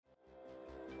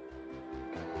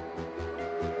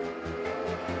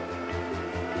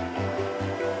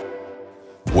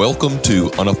Welcome to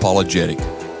Unapologetic,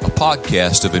 a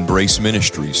podcast of Embrace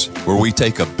Ministries, where we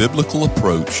take a biblical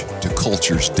approach to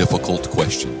culture's difficult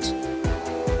questions.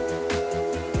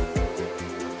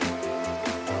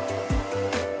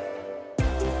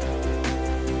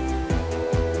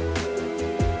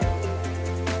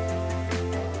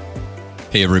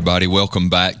 Hey everybody, welcome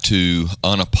back to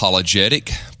Unapologetic,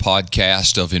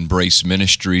 podcast of Embrace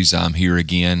Ministries. I'm here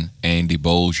again, Andy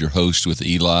Bowles, your host, with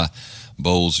Eli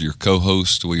Bowles, your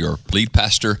co-host. We are lead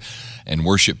pastor and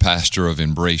worship pastor of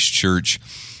Embrace Church,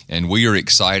 and we are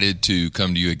excited to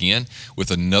come to you again with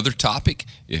another topic.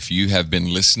 If you have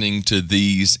been listening to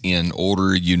these in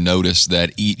order, you notice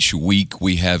that each week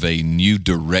we have a new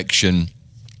direction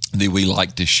that we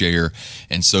like to share.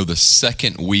 And so the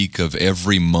second week of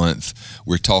every month,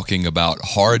 we're talking about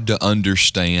hard to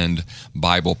understand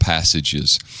Bible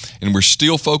passages. And we're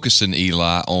still focusing,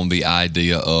 Eli, on the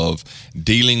idea of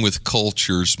dealing with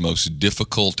culture's most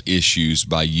difficult issues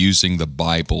by using the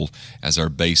Bible as our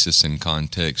basis and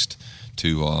context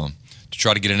to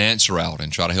try to get an answer out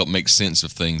and try to help make sense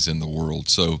of things in the world.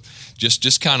 So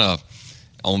just kind of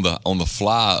on the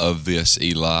fly of this,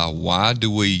 Eli, why do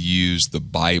we use the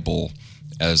Bible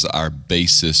as our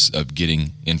basis of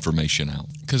getting information out?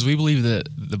 Because we believe that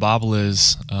the Bible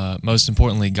is, most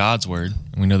importantly, God's Word.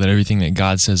 And we know that everything that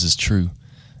God says is true.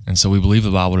 And so we believe the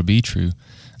Bible to be true.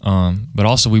 But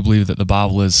also we believe that the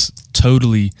Bible is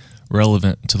totally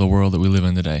relevant to the world that we live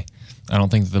in today. I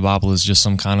don't think that the Bible is just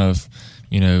some kind of,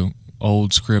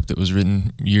 old script that was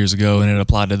written years ago and it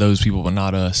applied to those people but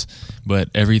not us. But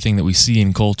everything that we see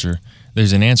in culture,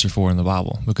 there's an answer for in the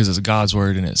Bible because it's God's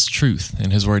Word and it's truth,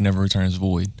 and His Word never returns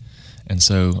void. And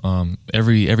so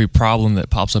every problem that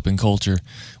pops up in culture,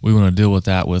 we want to deal with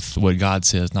that with what God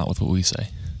says, not with what we say.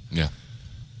 Yeah.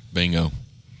 Bingo.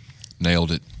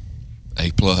 Nailed it. A+.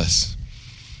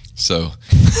 So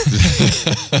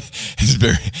it's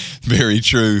very, very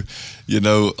true.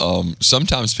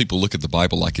 Sometimes people look at the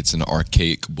Bible like it's an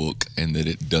archaic book and that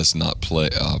it does not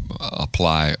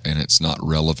apply and it's not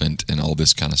relevant and all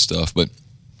this kind of stuff. But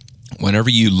whenever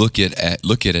you look at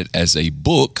it as a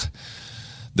book,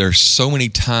 there's so many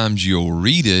times you'll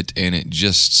read it and it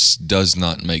just does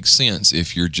not make sense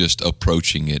if you're just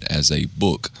approaching it as a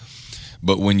book.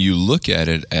 But when you look at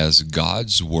it as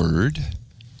God's Word,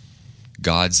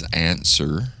 God's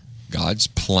answer, God's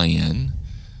plan,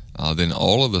 then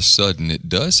all of a sudden it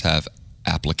does have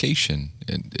application.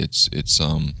 And it's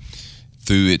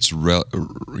through its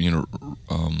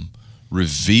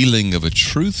revealing of a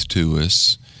truth to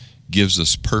us, gives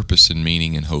us purpose and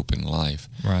meaning and hope in life.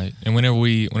 Right. And whenever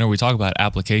we talk about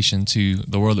application to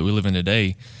the world that we live in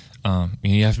today,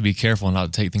 you have to be careful not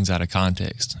to take things out of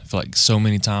context. I feel like so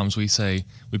many times we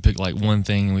pick like one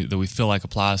thing that we feel like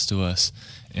applies to us,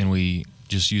 and we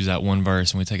just use that one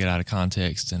verse and we take it out of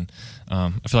context. And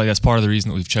I feel like that's part of the reason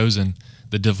that we've chosen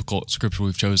the difficult scripture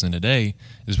we've chosen today,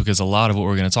 is because a lot of what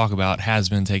we're going to talk about has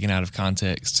been taken out of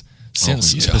context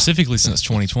specifically since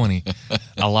 2020.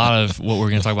 A lot of what we're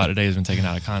going to talk about today has been taken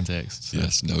out of context. So.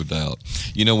 Yes, no doubt.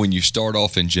 When you start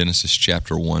off in Genesis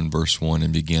chapter 1, verse 1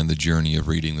 and begin the journey of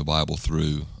reading the Bible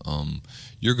through,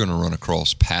 you're going to run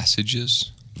across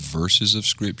passages, verses of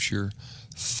Scripture,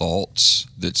 thoughts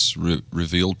that's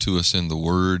revealed to us in the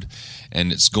Word,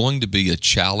 and it's going to be a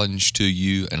challenge to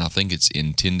you, and I think it's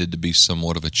intended to be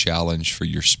somewhat of a challenge for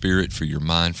your spirit, for your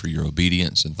mind, for your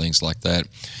obedience, and things like that.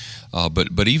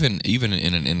 But even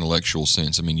in an intellectual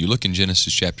sense, you look in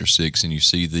Genesis chapter 6 and you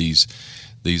see these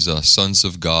sons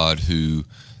of God who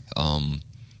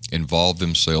involve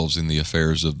themselves in the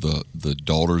affairs of the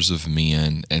daughters of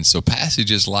men. And so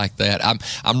passages like that,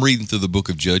 I'm reading through the book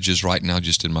of Judges right now,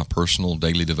 just in my personal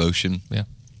daily devotion. Yeah.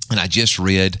 And I just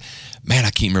read, I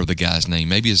can't remember the guy's name.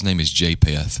 Maybe his name is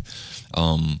Japheth,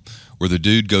 where the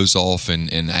dude goes off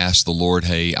and asks the Lord,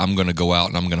 hey, I'm going to go out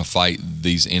and I'm going to fight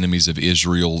these enemies of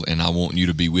Israel, and I want you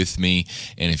to be with me.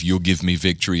 And if you'll give me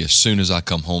victory, as soon as I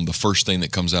come home, the first thing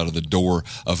that comes out of the door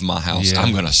of my house,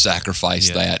 I'm going to sacrifice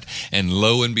that. And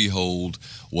lo and behold,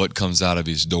 what comes out of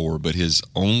his door? But his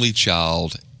only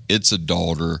child, it's a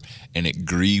daughter, and it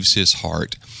grieves his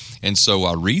heart. And so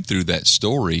I read through that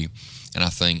story, and I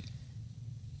think,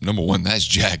 number one, that's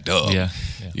jacked up. Yeah.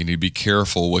 You need to be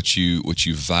careful what you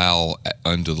vow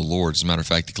unto the Lord. As a matter of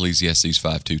fact, Ecclesiastes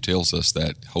 5:2 tells us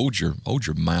that hold your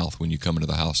mouth when you come into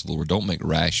the house of the Lord. Don't make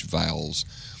rash vows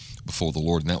before the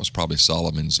Lord. And that was probably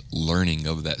Solomon's learning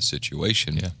of that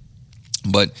situation. Yeah.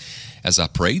 But as I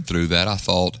prayed through that, I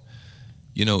thought,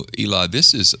 Eli,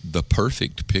 this is the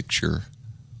perfect picture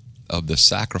of the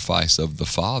sacrifice of the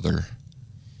Father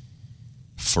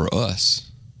for us.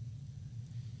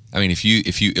 I mean, if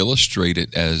you illustrate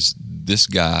it as this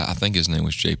guy, I think his name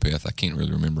was Japheth. I can't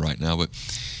really remember right now, but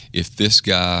if this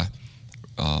guy,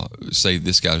 say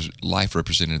this guy's life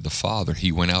represented the Father,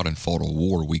 he went out and fought a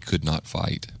war we could not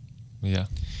fight. Yeah.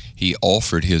 He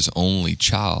offered his only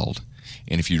child,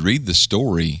 and if you read the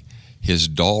story, his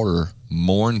daughter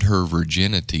mourned her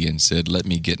virginity and said, "Let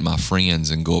me get my friends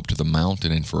and go up to the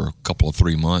mountain." And for a couple of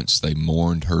 3 months, they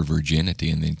mourned her virginity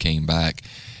and then came back,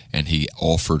 and he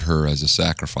offered her as a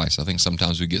sacrifice. I think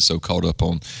sometimes we get so caught up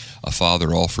on a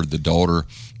father offered the daughter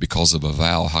because of a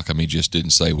vow. How come he just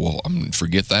didn't say, well,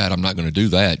 forget that, I'm not going to do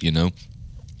that, you know?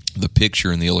 The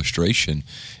picture and the illustration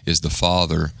is the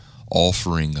father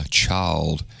offering a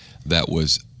child that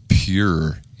was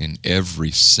pure in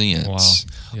every sense.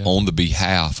 Wow. Yeah. On the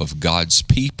behalf of God's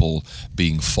people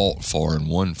being fought for and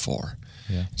won for.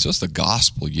 Yeah. So it's the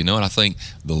gospel, you know, and I think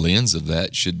the lens of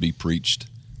that should be preached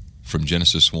from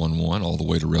Genesis 1:1 all the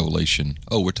way to Revelation.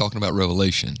 Oh, we're talking about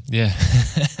Revelation. Yeah.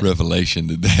 Revelation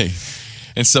today.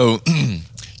 And so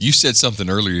you said something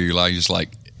earlier, Eli, just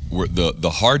like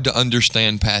the hard to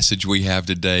understand passage we have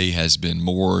today has been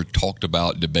more talked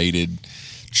about, debated,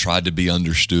 tried to be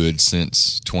understood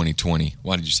since 2020.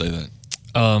 Why did you say that?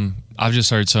 I've just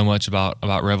heard so much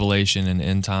about Revelation and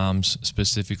end times,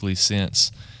 specifically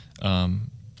since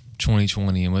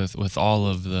 2020, and with all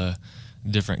of the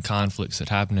different conflicts that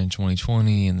happened in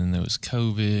 2020, and then there was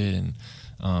COVID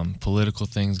and political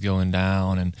things going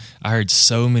down, and I heard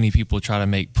so many people try to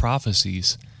make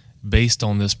prophecies based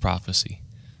on this prophecy.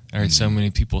 I heard so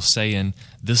many people saying,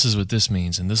 this is what this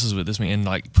means, and this is what this means, and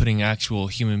like putting actual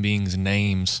human beings'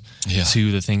 names to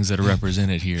the things that are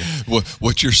represented here.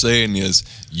 What you're saying is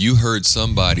you heard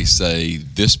somebody say,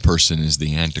 this person is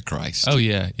the Antichrist. Oh,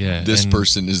 yeah, yeah. This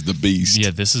person is the beast.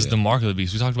 Yeah, this is the mark of the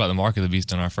beast. We talked about the mark of the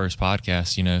beast on our first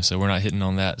podcast, you know, so we're not hitting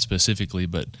on that specifically,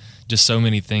 but just so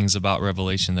many things about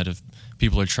Revelation that if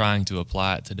people are trying to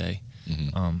apply it today.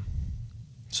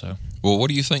 Well, what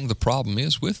do you think the problem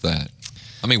is with that?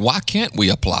 I mean, why can't we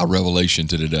apply Revelation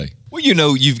to today? Well, you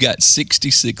know, you've got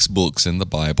 66 books in the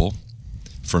Bible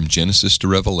from Genesis to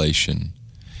Revelation,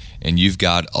 and you've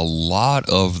got a lot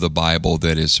of the Bible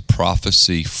that is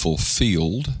prophecy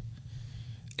fulfilled,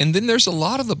 and then there's a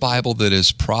lot of the Bible that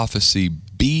is prophecy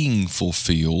being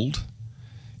fulfilled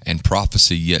and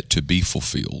prophecy yet to be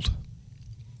fulfilled.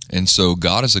 And so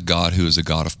God is a God who is a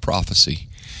God of prophecy.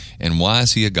 And why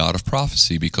is he a God of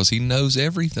prophecy? Because he knows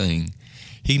everything.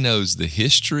 He knows the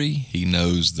history, he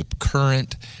knows the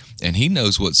current, and he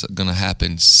knows what's going to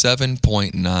happen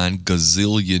 7.9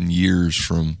 gazillion years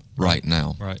from right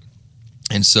now. Right.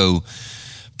 And so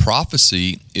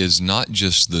prophecy is not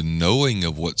just the knowing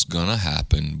of what's going to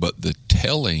happen, but the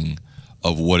telling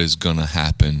of what is going to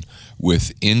happen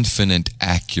with infinite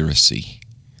accuracy.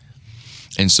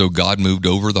 And so God moved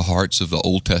over the hearts of the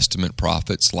Old Testament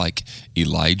prophets like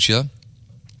Elijah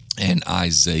and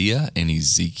Isaiah and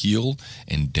Ezekiel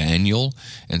and Daniel.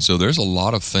 And so there's a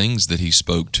lot of things that he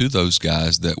spoke to those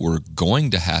guys that were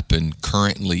going to happen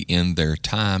currently in their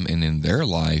time and in their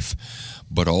life,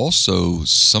 but also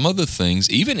some of the things,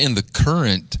 even in the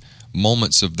current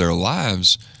moments of their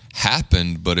lives,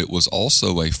 happened, but it was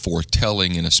also a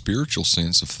foretelling in a spiritual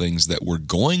sense of things that were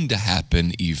going to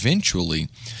happen eventually.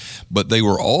 But they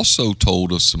were also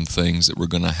told of some things that were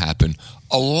going to happen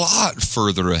a lot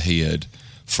further ahead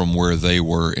from where they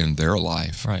were in their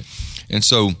life. Right. And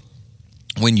so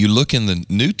when you look in the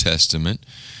New Testament,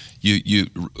 you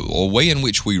a way in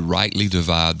which we rightly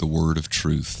divide the word of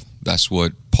truth. That's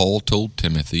what Paul told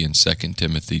Timothy in 2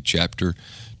 Timothy chapter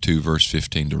 2, verse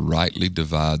 15, to rightly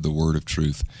divide the word of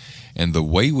truth. And the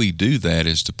way we do that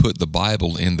is to put the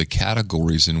Bible in the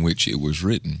categories in which it was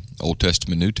written. Old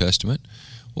Testament, New Testament.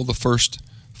 Well, the first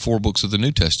 4 books of the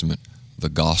New Testament, the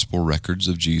gospel records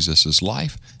of Jesus'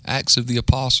 life, Acts of the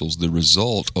Apostles, the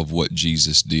result of what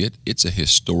Jesus did. It's a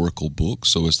historical book,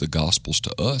 so is the Gospels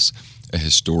to us, a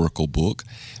historical book.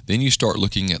 Then you start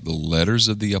looking at the letters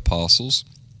of the apostles.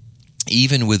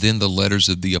 Even within the letters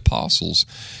of the apostles,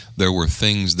 there were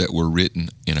things that were written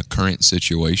in a current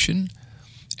situation,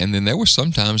 and then there was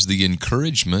sometimes the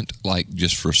encouragement, like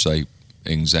just for, say,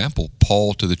 example,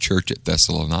 Paul to the church at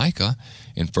Thessalonica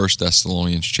in 1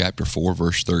 Thessalonians chapter 4,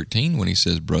 verse 13, when he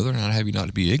says, "Brethren, I have you not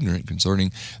to be ignorant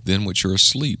concerning them which are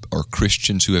asleep, or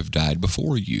Christians who have died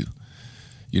before you."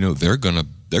 You know, they're gonna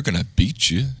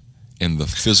beat you in the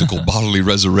physical bodily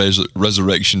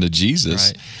resurrection of Jesus.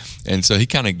 Right. And so he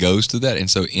kind of goes to that. And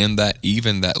so in that,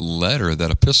 even that letter,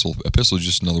 that epistle is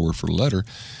just another word for letter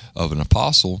of an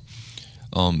apostle,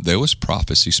 there was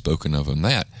prophecy spoken of in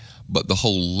that. But the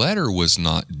whole letter was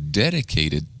not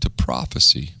dedicated to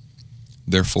prophecy.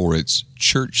 Therefore, it's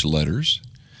church letters.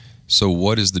 So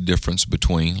what is the difference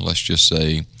between, let's just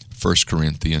say, 1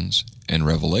 Corinthians and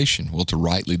Revelation? Well, to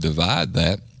rightly divide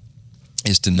that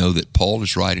is to know that Paul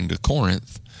is writing to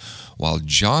Corinth, while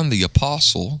John the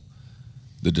Apostle,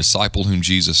 the disciple whom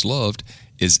Jesus loved,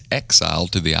 is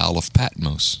exiled to the Isle of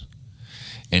Patmos.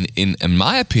 And in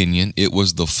my opinion, it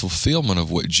was the fulfillment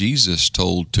of what Jesus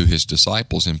told to his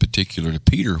disciples, in particular to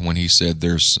Peter, when he said,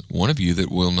 there's one of you that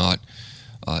will not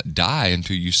die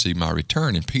until you see my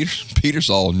return. And Peter's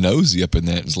all nosy up in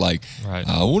that. It's like, right.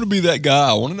 I want to be that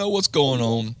guy. I want to know what's going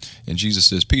on. And Jesus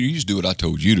says, Peter, you just do what I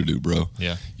told you to do, bro.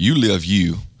 Yeah. You live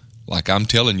you like I'm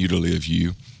telling you to live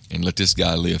you, and let this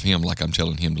guy live him like I'm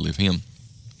telling him to live him.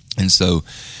 And so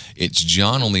it's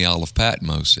John on the Isle of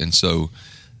Patmos. And so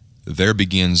there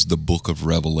begins the book of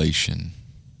Revelation,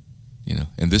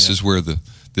 and this is where the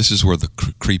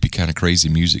creepy kind of crazy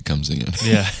music comes in.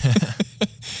 Yeah.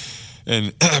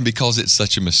 And because it's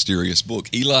such a mysterious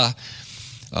book. Eli,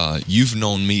 you've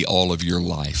known me all of your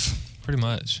life. Pretty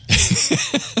much.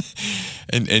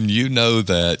 and you know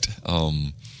that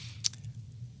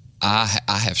I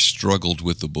have struggled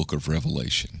with the book of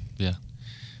Revelation. Yeah.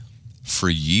 For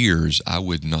years, I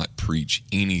would not preach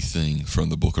anything from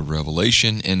the book of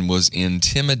Revelation and was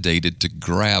intimidated to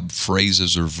grab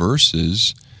phrases or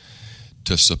verses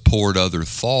to support other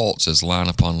thoughts as line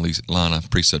upon line,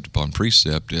 precept upon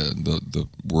precept. The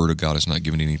Word of God is not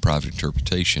given any private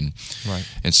interpretation. Right.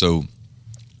 And so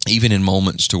even in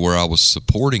moments to where I was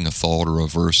supporting a thought or a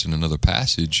verse in another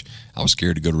passage, I was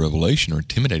scared to go to Revelation or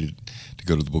intimidated to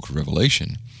go to the book of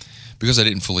Revelation because I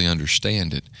didn't fully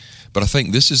understand it. But I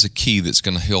think this is a key that's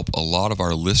going to help a lot of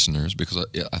our listeners, because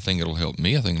I think it'll help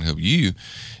me, I think it'll help you,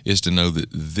 is to know that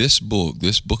this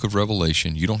book of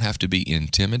Revelation, you don't have to be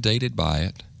intimidated by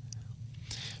it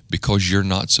because you're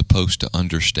not supposed to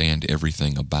understand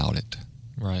everything about it.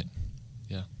 Right.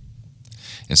 Yeah.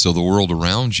 And so the world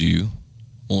around you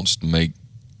wants to make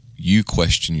you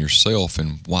question yourself,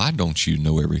 and why don't you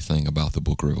know everything about the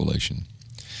book of Revelation?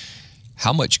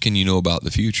 How much can you know about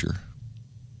the future?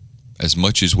 As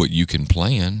much as what you can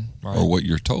plan or what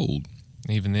you're told.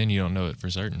 Even then, you don't know it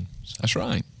for certain. So. That's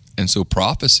right. And so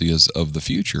prophecy is of the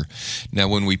future. Now,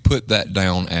 when we put that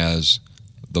down as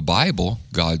the Bible,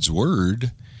 God's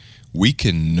Word, we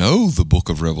can know the book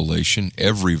of Revelation,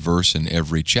 every verse and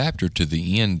every chapter to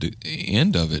the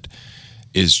end of it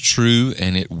is true,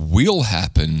 and it will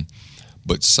happen.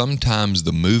 But sometimes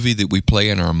the movie that we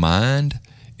play in our mind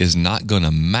is not going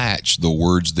to match the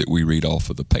words that we read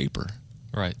off of the paper.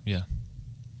 Right, yeah.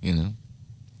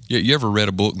 You ever read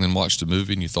a book and then watched a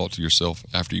movie and you thought to yourself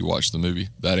after you watched the movie,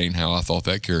 that ain't how I thought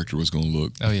that character was going to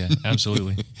look? Oh, yeah,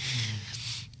 absolutely.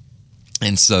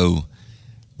 And so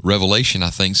Revelation, I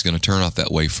think, is going to turn out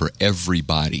that way for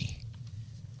everybody.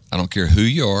 I don't care who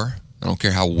you are. I don't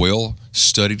care how well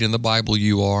studied in the Bible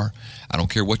you are. I don't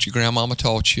care what your grandmama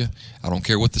taught you. I don't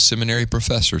care what the seminary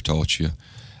professor taught you.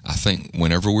 I think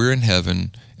whenever we're in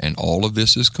heaven and all of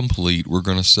this is complete, we're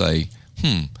going to say,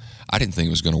 I didn't think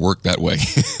it was going to work that way.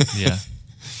 Yeah.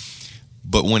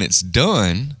 But when it's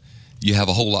done, you have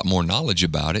a whole lot more knowledge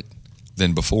about it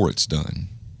than before it's done.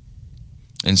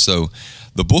 And so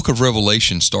the book of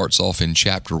Revelation starts off in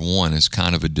chapter 1 as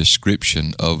kind of a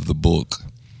description of the book.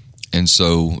 And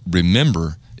so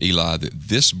remember, Eli, that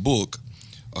this book,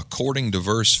 according to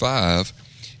verse 5,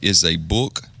 is a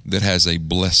book that has a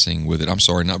blessing with it. I'm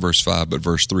sorry, not verse 5, but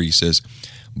verse 3 says,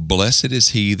 "Blessed is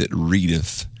he that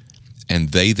readeth, and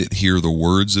they that hear the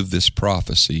words of this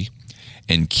prophecy,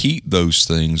 and keep those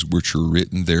things which are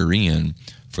written therein,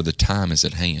 for the time is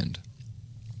at hand."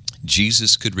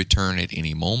 Jesus could return at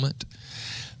any moment.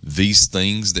 These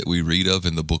things that we read of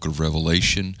in the book of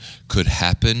Revelation could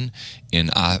happen,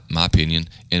 in my opinion,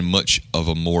 in much of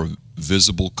a more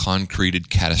visible, concreted,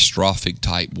 catastrophic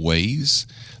type ways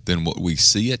than what we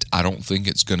see it. I don't think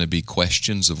it's going to be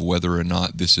questions of whether or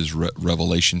not this is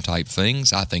Revelation type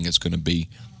things. I think it's going to be,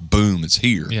 boom, it's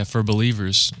here. Yeah, for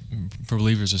believers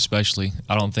especially.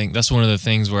 I don't think that's one of the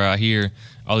things where I hear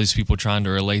all these people trying to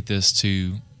relate this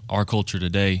to our culture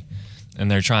today,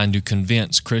 and they're trying to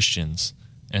convince Christians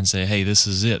and say, hey, this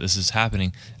is it, this is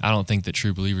happening. I don't think that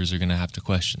true believers are going to have to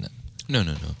question it. No.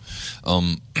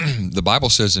 The Bible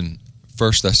says in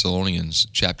 1 Thessalonians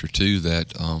chapter 2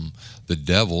 that the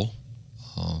devil,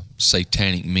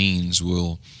 satanic means,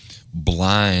 will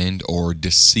blind or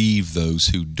deceive those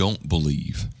who don't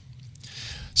believe.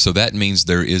 So that means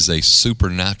there is a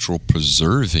supernatural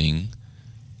preserving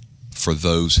for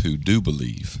those who do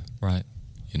believe. Right.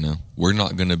 We're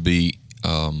not going to be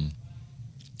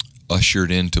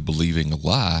ushered into believing a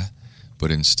lie,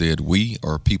 but instead we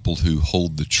are people who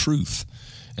hold the truth.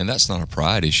 And that's not a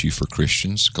pride issue for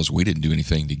Christians, because we didn't do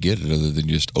anything to get it other than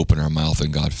just open our mouth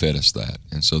and God fed us that.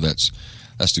 And so that's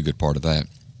the good part of that.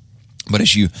 But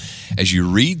as you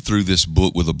read through this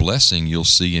book with a blessing, you'll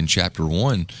see in chapter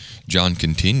 1, John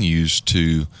continues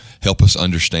to help us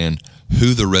understand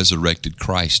who the resurrected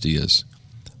Christ is.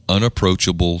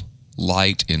 Unapproachable,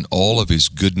 light in all of his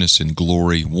goodness and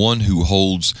glory, one who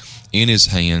holds in his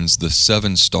hands the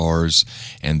 7 stars.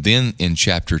 And then in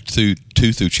chapter 2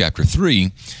 through chapter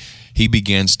 3, he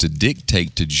begins to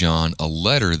dictate to John a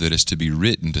letter that is to be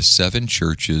written to 7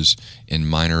 churches in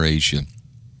Minor Asia.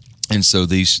 And so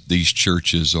these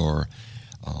churches are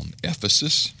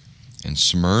Ephesus and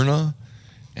Smyrna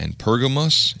and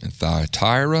Pergamos and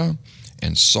Thyatira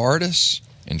and Sardis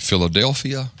and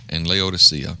Philadelphia and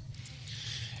Laodicea.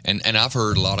 And I've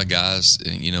heard a lot of guys,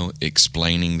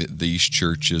 explaining that these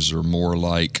churches are more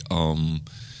like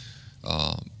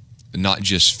not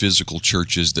just physical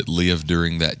churches that lived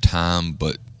during that time,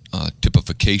 but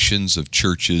typifications of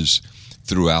churches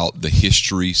throughout the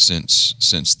history since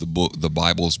the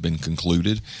Bible has been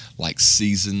concluded, like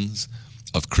seasons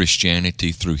of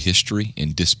Christianity through history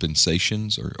in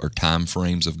dispensations or time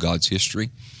frames of God's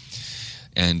history.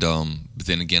 And but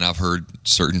then again, I've heard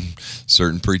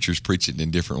certain preachers preach it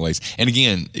in different ways. And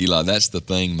again, Eli, that's the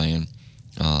thing, man.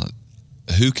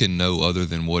 Who can know other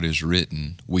than what is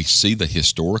written? We see the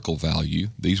historical value.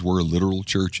 These were literal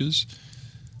churches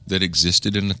that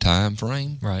existed in a time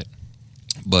frame, right,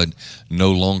 but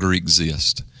no longer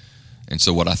exist. And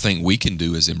so what I think we can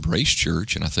do as Embrace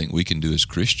Church, and I think we can do as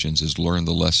Christians, is learn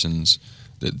the lessons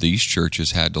that these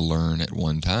churches had to learn at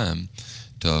one time,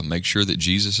 to make sure that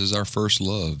Jesus is our first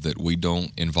love, that we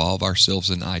don't involve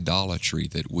ourselves in idolatry,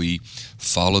 that we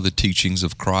follow the teachings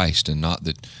of Christ and not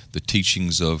the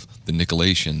teachings of the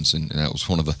Nicolaitans. And that was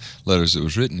one of the letters that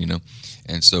was written,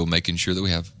 And so making sure that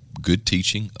we have good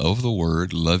teaching of the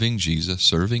Word, loving Jesus,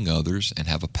 serving others, and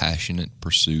have a passionate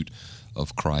pursuit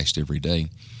of Christ every day.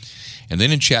 And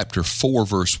then in chapter 4,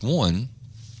 verse 1,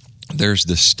 there's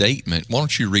the statement. Why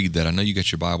don't you read that? I know you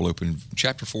got your Bible open.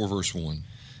 Chapter 4, verse 1.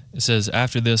 It says,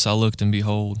 "After this I looked, and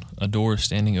behold, a door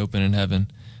standing open in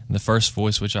heaven. And the first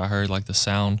voice which I heard, like the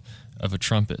sound of a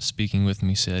trumpet speaking with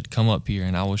me, said, 'Come up here,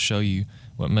 and I will show you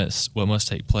what must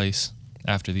take place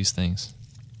after these things.'"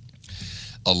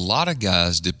 A lot of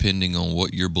guys, depending on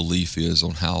what your belief is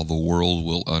on how the world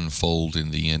will unfold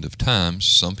in the end of times,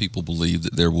 some people believe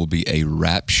that there will be a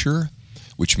rapture,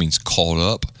 which means caught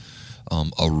up,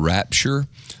 a rapture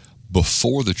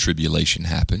before the tribulation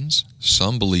happens.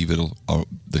 Some believe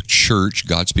the church,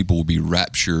 God's people, will be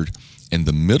raptured in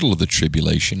the middle of the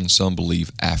tribulation, and some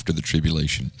believe after the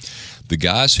tribulation. The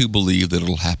guys who believe that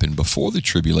it'll happen before the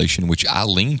tribulation, which I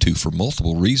lean to for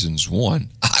multiple reasons. One,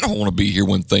 I don't want to be here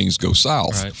when things go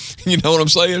south. Right. You know what I'm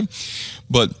saying?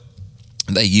 But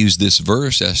they use this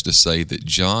verse as to say that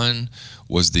John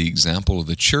was the example of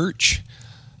the church.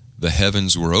 The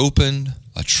heavens were opened,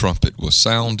 a trumpet was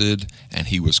sounded, and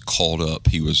he was called up.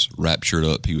 He was raptured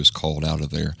up. He was called out of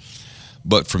there.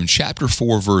 But from chapter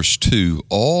 4, verse 2,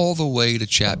 all the way to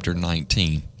chapter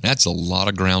 19, that's a lot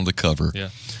of ground to cover. Yeah.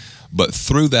 But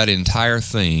through that entire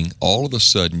thing, all of a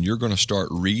sudden, you're going to start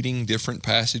reading different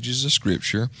passages of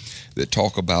Scripture that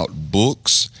talk about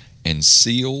books and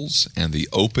seals and the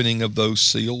opening of those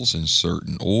seals in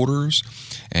certain orders,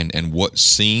 and what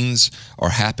scenes are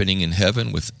happening in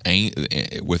heaven with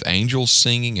angels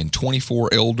singing and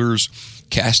 24 elders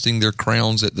casting their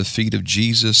crowns at the feet of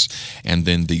Jesus, and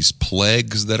then these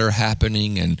plagues that are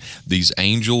happening, and these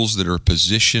angels that are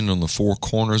positioned on the 4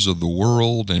 corners of the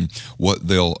world, and what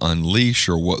they'll unleash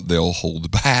or what they'll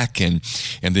hold back. And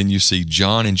then you see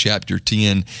John in chapter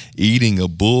 10 eating a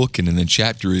book, and then in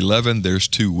chapter 11 there's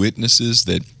 2 witnesses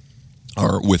that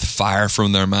are with fire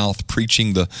from their mouth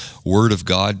preaching the word of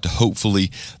God to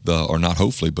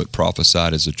but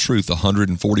prophesied as a truth.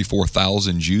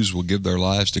 144,000 Jews will give their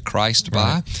lives to Christ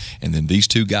by, and then these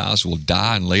 2 guys will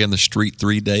die and lay in the street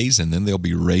 3 days, and then they'll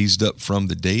be raised up from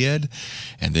the dead.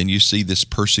 And then you see this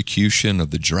persecution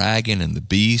of the dragon and the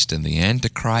beast and the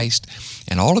Antichrist,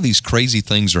 and all of these crazy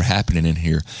things are happening in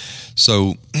here.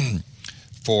 So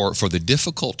for the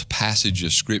difficult passage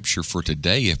of Scripture for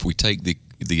today, if we take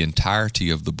the entirety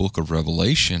of the book of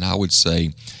Revelation, I would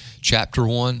say chapter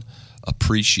 1,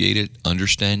 appreciate it,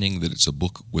 understanding that it's a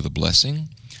book with a blessing.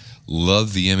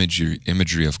 Love the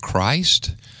imagery of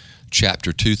Christ.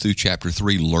 Chapter 2 through chapter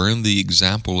 3, learn the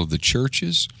example of the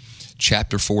churches.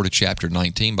 Chapter 4 to chapter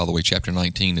 19, by the way, chapter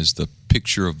 19 is the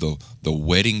picture of the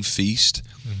wedding feast.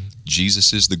 Mm-hmm.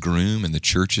 Jesus is the groom and the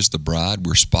church is the bride.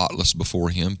 We're spotless before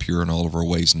Him, pure in all of our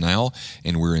ways now,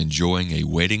 and we're enjoying a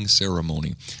wedding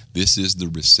ceremony. This is the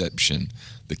reception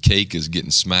the cake is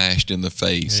getting smashed in the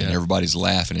face, and Yeah. everybody's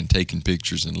laughing and taking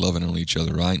pictures and loving on each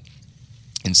other, right?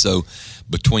 And so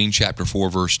between chapter 4,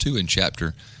 verse 2 and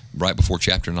right before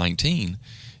chapter 19,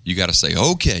 you got to say,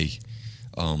 okay,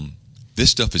 this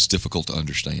stuff is difficult to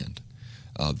understand.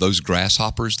 Those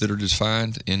grasshoppers that are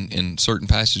defined in certain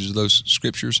passages of those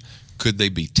scriptures, could they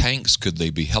be tanks? Could they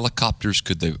be helicopters?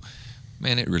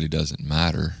 Man, it really doesn't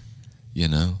matter, you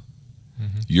know?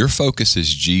 Mm-hmm. Your focus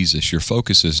is Jesus. Your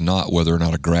focus is not whether or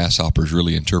not a grasshopper is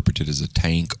really interpreted as a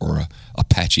tank or a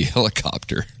Apache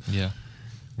helicopter. Yeah.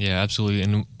 Yeah, absolutely.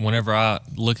 And whenever I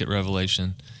look at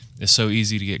Revelation, it's so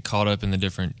easy to get caught up in the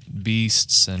different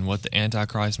beasts and what the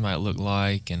Antichrist might look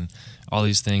like and all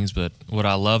these things. But what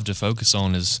I love to focus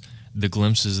on is the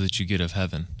glimpses that you get of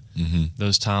heaven. Mm-hmm.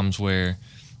 Those times where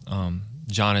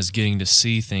John is getting to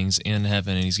see things in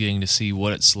heaven, and he's getting to see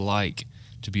what it's like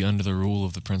to be under the rule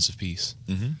of the Prince of Peace.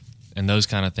 Mm-hmm. And those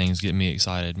kind of things get me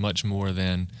excited much more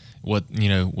than what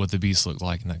the beasts look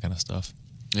like and that kind of stuff.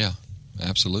 Yeah,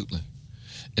 absolutely.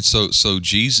 And so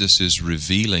Jesus is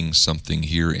revealing something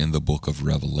here in the book of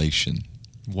Revelation.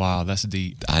 Wow, that's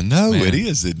deep. I know, Man. It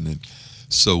is, isn't it?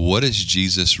 So what is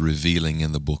Jesus revealing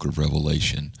in the book of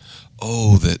Revelation?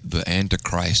 Oh, that the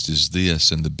Antichrist is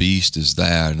this, and the beast is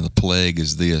that, and the plague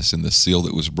is this, and the seal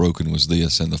that was broken was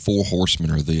this, and the 4 horsemen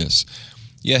are this.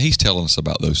 Yeah, he's telling us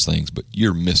about those things, but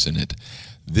you're missing it.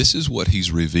 This is what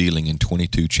he's revealing in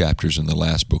 22 chapters in the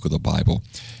last book of the Bible.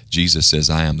 Jesus says,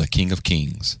 I am the King of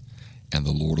Kings and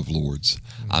the Lord of Lords.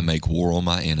 Mm-hmm. I make war on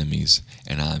my enemies,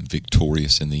 and I am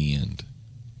victorious in the end.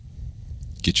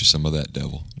 Get you some of that,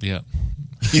 devil. Yeah.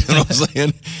 You know what I'm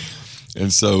saying?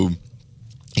 And so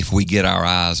if we get our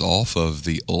eyes off of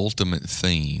the ultimate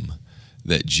theme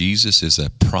that Jesus is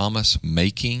a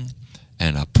promise-making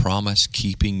and a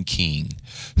promise-keeping king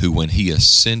who, when he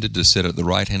ascended to sit at the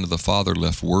right hand of the Father,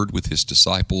 left word with his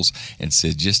disciples and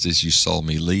said, just as you saw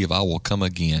me leave, I will come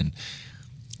again.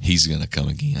 He's going to come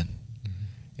again. Mm-hmm.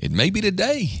 It may be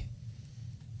today.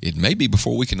 It may be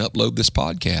before we can upload this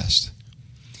podcast.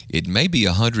 It may be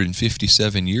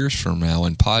 157 years from now,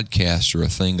 and podcasts are a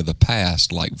thing of the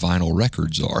past like vinyl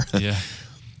records are. Yeah.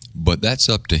 But that's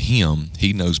up to him.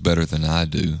 He knows better than I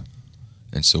do.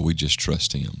 And so we just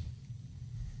trust him.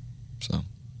 So,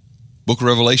 Book of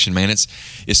Revelation, man, it's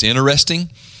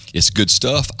interesting. It's good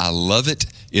stuff. I love it.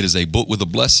 It is a book with a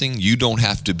blessing. You don't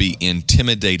have to be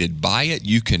intimidated by it.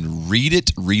 You can read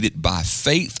it by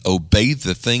faith, obey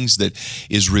the things that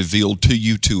is revealed to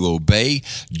you to obey.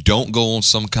 Don't go on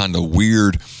some kind of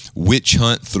weird witch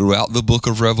hunt throughout the book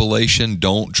of Revelation.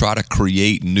 Don't try to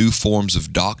create new forms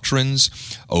of doctrines.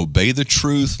 Obey the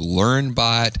truth, learn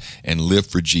by it, and live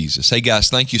for Jesus. Hey guys,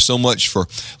 thank you so much for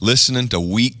listening to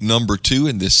week number 2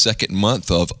 in this second month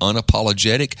of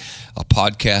Unapologetic, a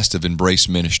podcast of Embrace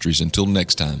Ministries. Until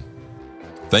next time.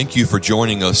 Thank you for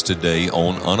joining us today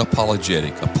on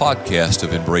Unapologetic, a podcast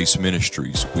of Embrace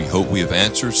Ministries. We hope we have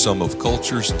answered some of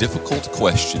culture's difficult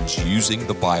questions using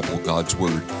the Bible, God's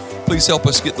Word. Please help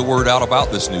us get the word out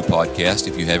about this new podcast.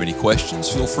 If you have any questions,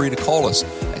 feel free to call us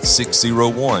at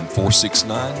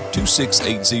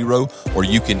 601-469-2680, or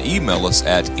you can email us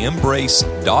at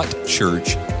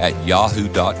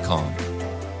embrace.church@yahoo.com.